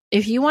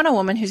 If you want a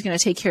woman who's going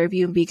to take care of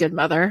you and be a good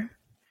mother,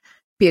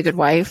 be a good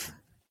wife,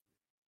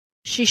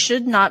 she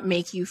should not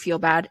make you feel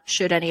bad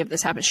should any of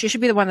this happen. She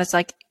should be the one that's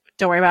like,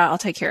 don't worry about it, I'll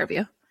take care of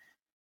you.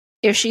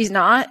 If she's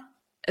not,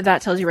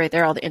 that tells you right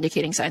there all the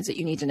indicating signs that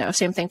you need to know.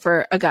 Same thing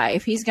for a guy.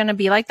 If he's going to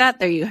be like that,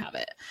 there you have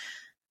it.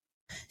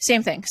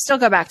 Same thing. Still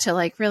go back to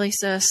like, really,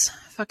 sis?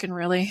 Fucking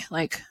really?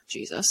 Like,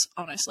 Jesus,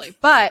 honestly.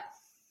 But,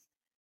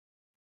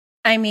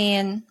 I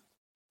mean,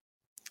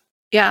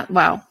 yeah,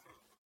 wow.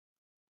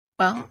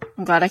 Well,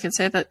 I'm glad I can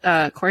say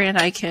that Corey and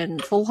I can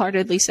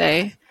full-heartedly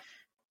say,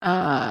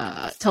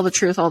 tell the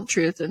truth, all the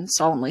truth, and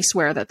solemnly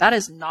swear that that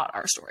is not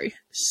our story.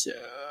 So,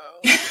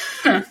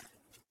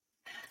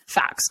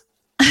 facts.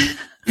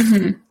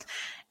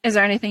 Is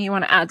there anything you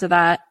want to add to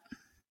that?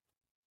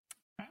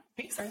 I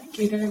think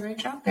you did a great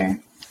job there.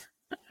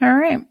 All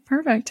right,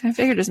 perfect. I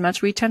figured as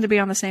much. We tend to be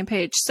on the same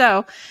page.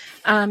 So,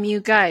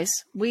 you guys,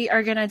 we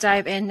are going to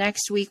dive in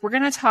next week. We're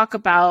going to talk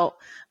about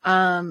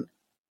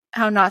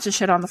how not to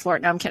shit on the floor.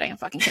 No, I'm kidding. I'm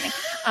fucking kidding.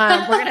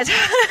 We're going to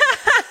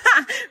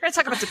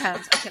talk about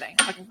depends. I'm kidding.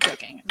 I'm fucking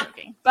joking. I'm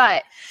joking.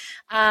 But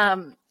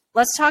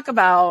let's talk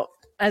about,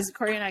 as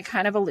Corey and I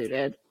kind of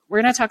alluded,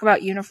 we're going to talk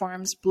about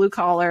uniforms, blue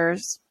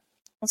collars.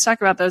 Let's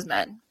talk about those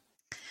men.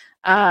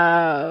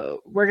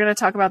 We're going to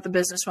talk about the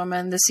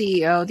businesswoman, the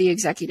CEO, the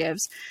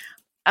executives.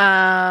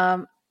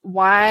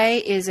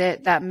 Why is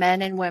it that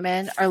men and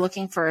women are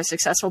looking for a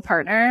successful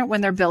partner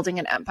when they're building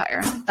an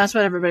empire? That's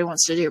what everybody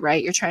wants to do,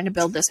 right? You're trying to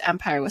build this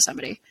empire with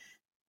somebody.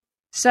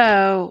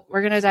 So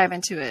we're going to dive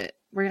into it.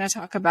 We're going to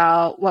talk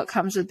about what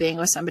comes with being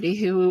with somebody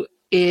who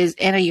is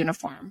in a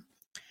uniform.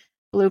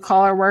 Blue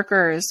collar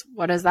workers,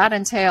 what does that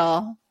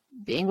entail?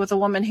 Being with a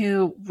woman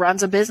who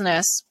runs a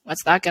business,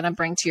 what's that going to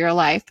bring to your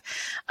life?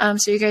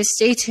 So you guys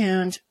stay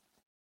tuned.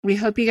 We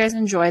hope you guys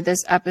enjoyed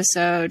this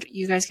episode.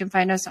 You guys can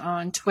find us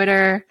on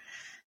Twitter,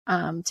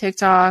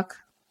 TikTok.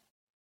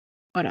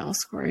 What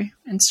else, Corey?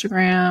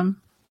 Instagram.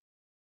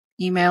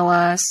 Email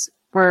us.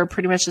 We're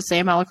pretty much the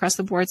same all across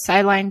the board.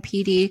 Sideline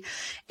PD.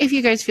 If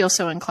you guys feel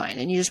so inclined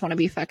and you just want to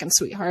be fucking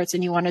sweethearts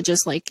and you want to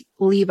just like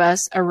leave us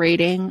a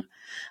rating,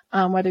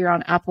 whether you're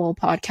on Apple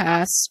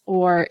Podcasts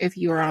or if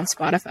you are on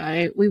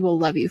Spotify, we will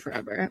love you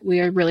forever.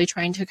 We are really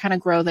trying to kind of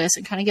grow this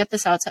and kind of get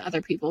this out to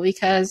other people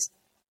because,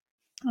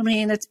 I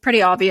mean, it's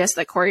pretty obvious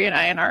that Corey and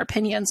I and our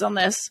opinions on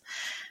this,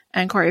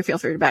 and Corey, feel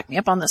free to back me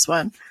up on this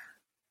one.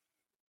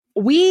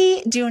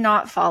 We do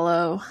not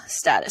follow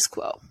status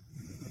quo.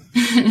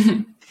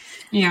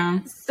 Yeah.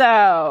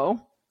 So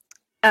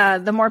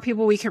the more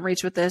people we can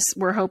reach with this,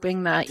 we're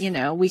hoping that, you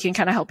know, we can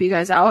kind of help you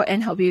guys out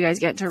and help you guys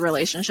get into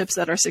relationships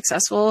that are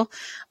successful,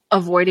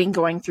 avoiding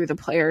going through the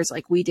players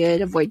like we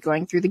did, avoid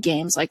going through the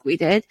games like we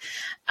did.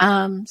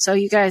 So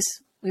you guys,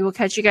 we will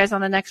catch you guys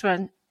on the next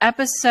one.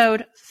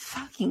 Episode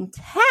fucking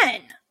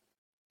 10.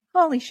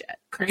 Holy shit.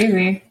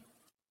 Crazy.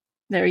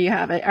 There you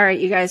have it. All right,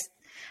 you guys,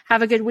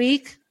 have a good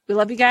week. We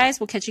love you guys.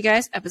 We'll catch you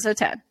guys episode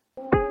 10.